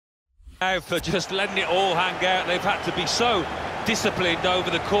Now for just letting it all hang out. They've had to be so disciplined over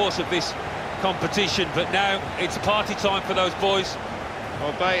the course of this competition, but now it's party time for those boys.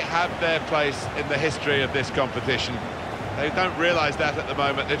 Well, they have their place in the history of this competition. They don't realise that at the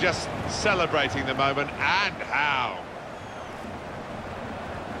moment. They're just celebrating the moment, and how.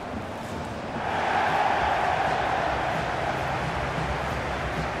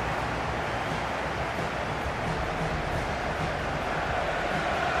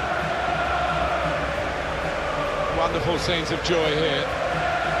 Wonderful scenes of joy here,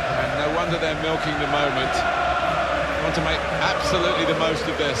 and no wonder they're milking the moment. They want to make absolutely the most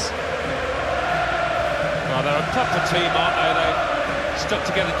of this. Well, they're a proper team, aren't they? They've stuck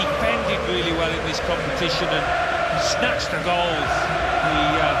together, defended really well in this competition and snatched the goals,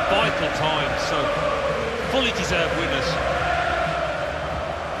 the vital times, so fully deserved winners.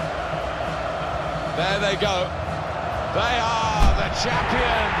 There they go. They are the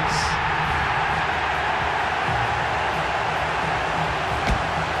champions.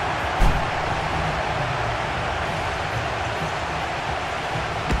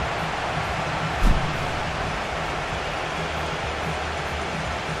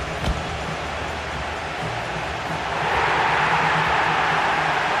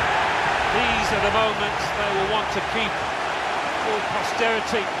 These are the moments they will want to keep for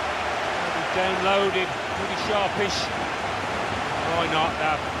posterity. They'll be downloaded, pretty sharpish. Why not?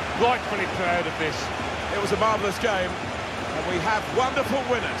 They're rightfully proud of this. It was a marvellous game, and we have wonderful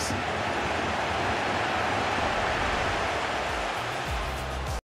winners.